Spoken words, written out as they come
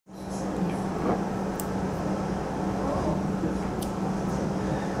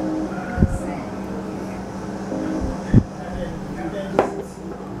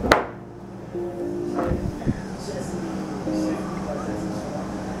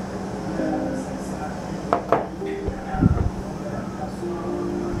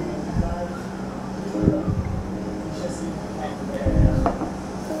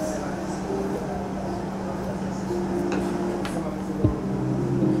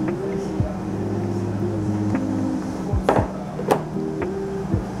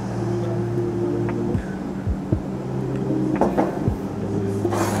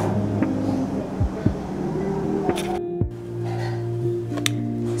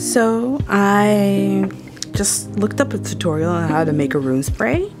So I just looked up a tutorial on how to make a room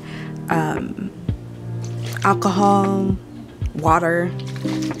spray. Alcohol, water,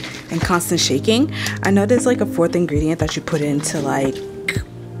 and constant shaking. I know there's like a fourth ingredient that you put in to like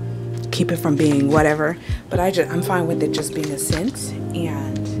keep it from being whatever, but I'm fine with it just being a scent.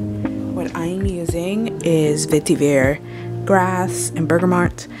 And what I'm using is vetiver, grass, and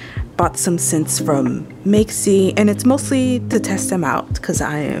bergamot. Bought some scents from Makesy, and it's mostly to test them out because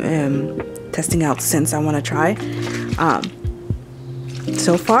I am testing out scents I want to try.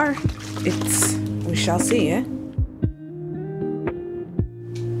 So far, we shall see. It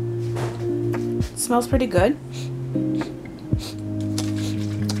smells pretty good.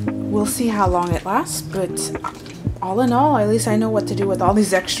 We'll see how long it lasts, but all in all, at least I know what to do with all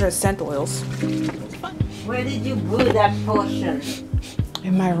these extra scent oils. Where did you brew that potion?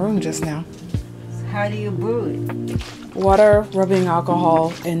 In my room just now. How do you brew it? Water, rubbing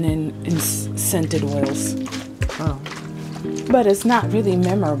alcohol, and then scented oils. Oh. But it's not really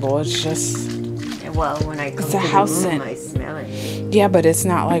memorable. It's just... Well, when I come it's to a the house room, scent. I smell it. Yeah, but it's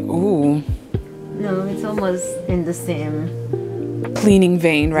not like, ooh. No, it's almost in the same... cleaning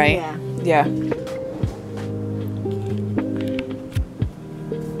vein, right? Yeah. Yeah.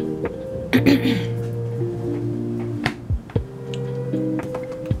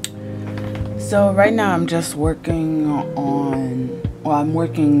 So right now I'm just working I'm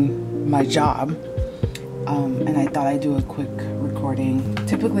working my job, and I thought I'd do a quick recording.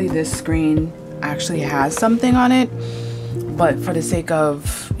 Typically this screen actually has something on it, but for the sake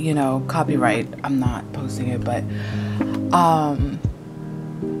of, you know, copyright, I'm not posting it. But I'm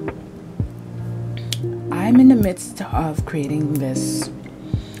in the midst of creating this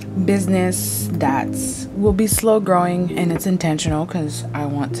business that will be slow growing, and it's intentional because I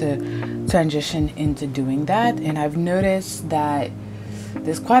want to transition into doing that. And I've noticed that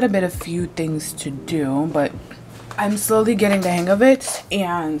there's quite a bit of few things to do, but I'm slowly getting the hang of it.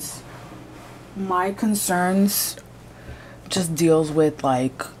 And my concerns just deals with,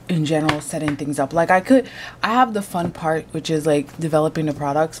 like, in general, setting things up. Like I have the fun part, which is like developing the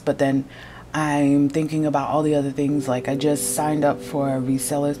products, but then I'm thinking about all the other things. Like I just signed up for a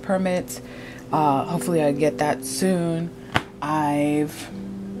reseller's permit. Hopefully I get that soon.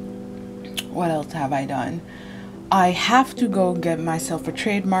 What else have I done? I have to go get myself a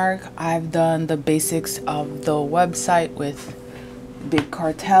trademark. I've done the basics of the website with Big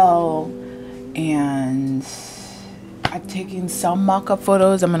Cartel, and I've taken some mock-up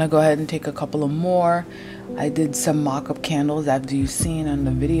photos. I'm gonna go ahead and take a couple of more. I did some mock-up candles after you've seen on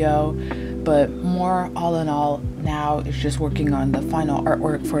the video, but more all in all now it's just working on the final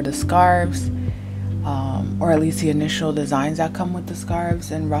artwork for the scarves, or at least the initial designs that come with the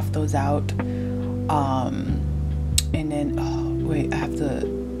scarves, and rough those out. And then wait, I have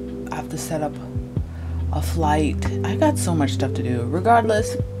to set up a flight. I got so much stuff to do.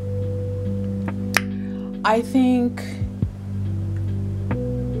 Regardless, I think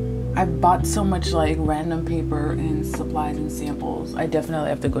I've bought so much like random paper and supplies and samples. I definitely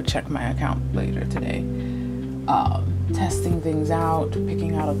have to go check my account later today. Testing things out,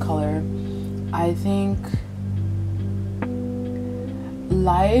 picking out a color. I think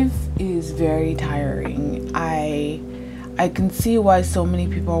life is very tiring. I can see why so many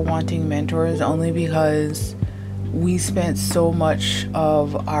people are wanting mentors, only because we spent so much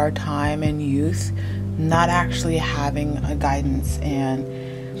of our time and youth not actually having a guidance and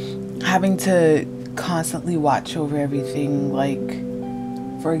having to constantly watch over everything. Like,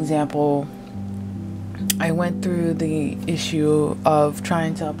 for example, I went through the issue of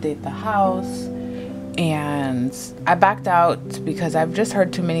trying to update the house, and I backed out because I've just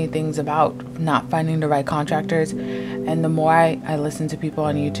heard too many things about not finding the right contractors. And the more I listen to people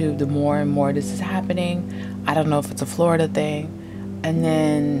on YouTube, the more and more this is happening. I don't know if it's a Florida thing. And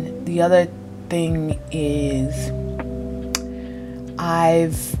then the other thing is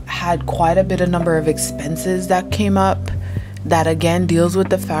I've had quite a bit of number of expenses that came up that again deals with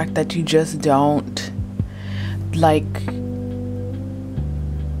the fact that you just don't, like,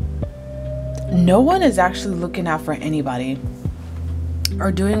 no one is actually looking out for anybody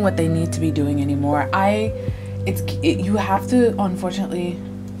or doing what they need to be doing anymore. You have to, unfortunately,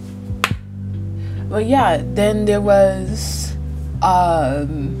 But yeah, then there was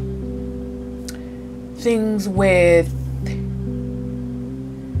things with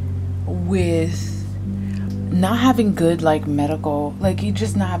not having good like medical, like you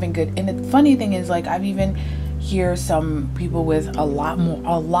just not having good. And the funny thing is, like, I've even hear some people with a lot more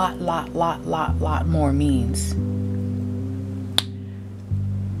means,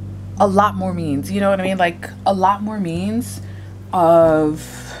 you know what I mean, like a lot more means of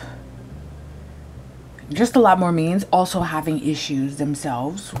just a lot more means also having issues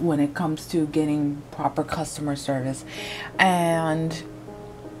themselves when it comes to getting proper customer service. And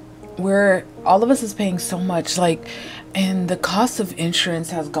we're all of us is paying so much, like, and the cost of insurance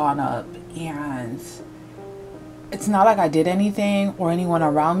has gone up, and it's not like I did anything or anyone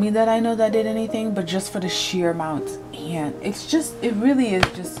around me that I know that did anything, but just for the sheer amount. And it really is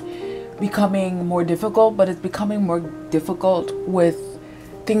just becoming more difficult, but it's becoming more difficult with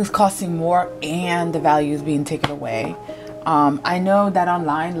things costing more and the values being taken away. I know that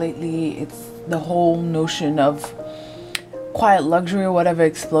online lately, it's the whole notion of quiet luxury or whatever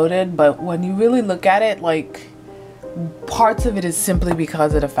exploded, but when you really look at it, like, parts of it is simply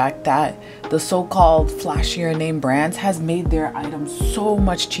because of the fact that the so-called flashier name brands has made their items so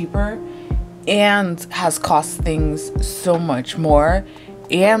much cheaper and has cost things so much more,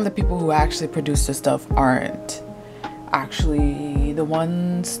 and the people who actually produce the stuff aren't actually the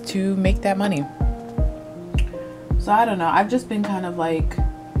ones to make that money. So I don't know, I've just been kind of like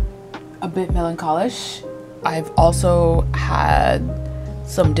a bit melancholic. I've also had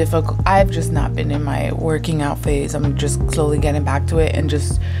some I've just not been in my working out phase. I'm just slowly getting back to it and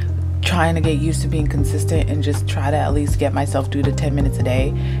just trying to get used to being consistent and just try to at least get myself do the 10 minutes a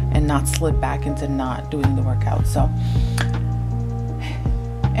day and not slip back into not doing the workout. So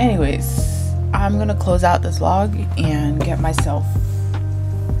anyways, I'm gonna close out this vlog and get myself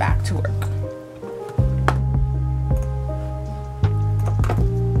back to work.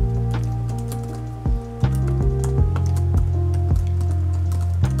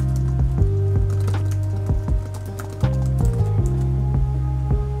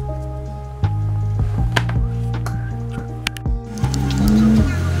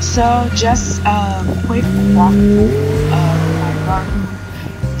 So just a quick walkthrough of my garden.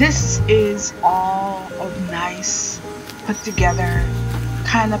 This is all of nice, put together,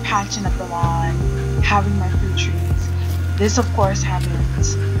 kind of patching up the lawn, having my fruit trees. This of course happened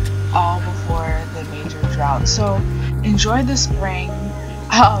all before the major drought. So enjoy the spring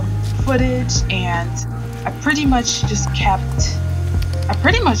footage, and I pretty much just kept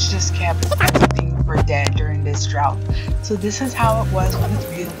everything for dead during this drought. So this is how it was when it's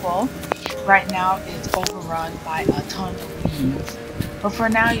beautiful. Right now it's overrun by a ton of weeds, but for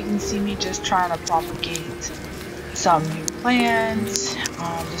now you can see me just trying to propagate some new plants.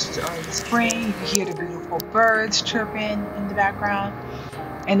 This is early spring. You can hear the beautiful birds chirping in the background,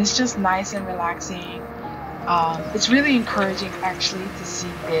 and it's just nice and relaxing. It's really encouraging actually to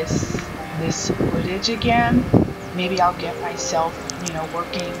see this footage again. Maybe I'll get myself,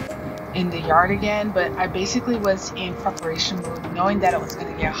 working in the yard again, but I basically was in preparation mode, knowing that it was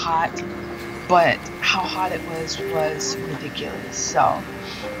going to get hot, but how hot it was ridiculous. So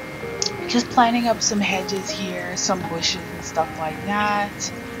just planting up some hedges here, some bushes and stuff like that.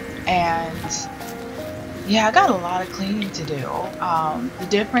 And yeah, I got a lot of cleaning to do. The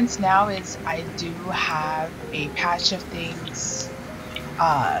difference now is I do have a patch of things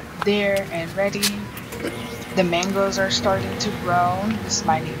there and ready. The mangoes are starting to grow. This is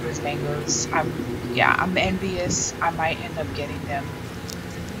my neighbor's mangoes. I'm envious. I might end up getting them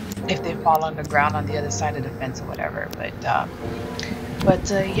if they fall on the ground on the other side of the fence or whatever. But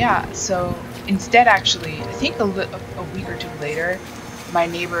yeah. So instead, actually, I think a week or two later, my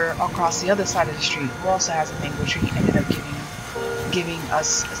neighbor across the other side of the street, who also has a mango tree, ended up giving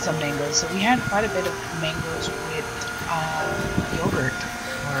us some mangoes. So we had quite a bit of mangoes with yogurt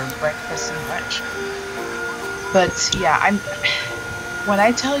for breakfast and lunch. But yeah, when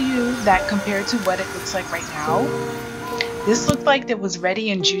I tell you that compared to what it looks like right now, this looked like it was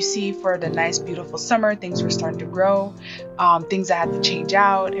ready and juicy for the nice, beautiful summer. Things were starting to grow. Things that had to change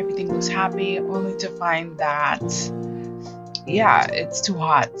out. Everything looks happy, only to find that, yeah, it's too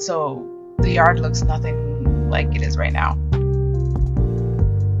hot. So the yard looks nothing like it is right now.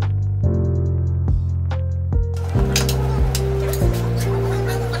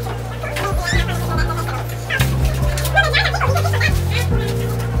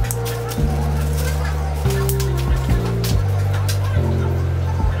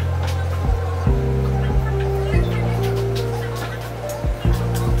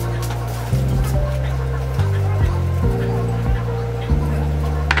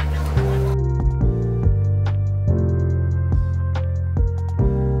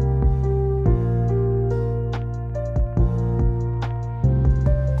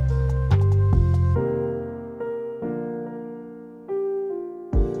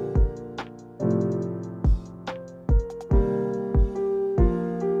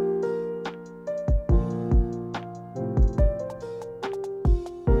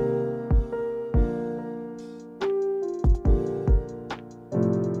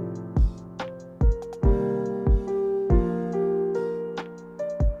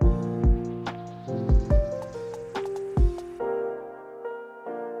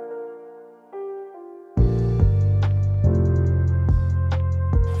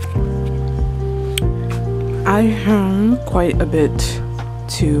 I have quite a bit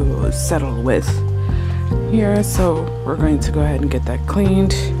to settle with here, so we're going to go ahead and get that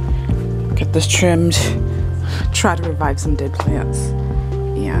cleaned, get this trimmed, try to revive some dead plants,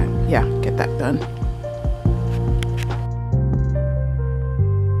 and yeah, get that done.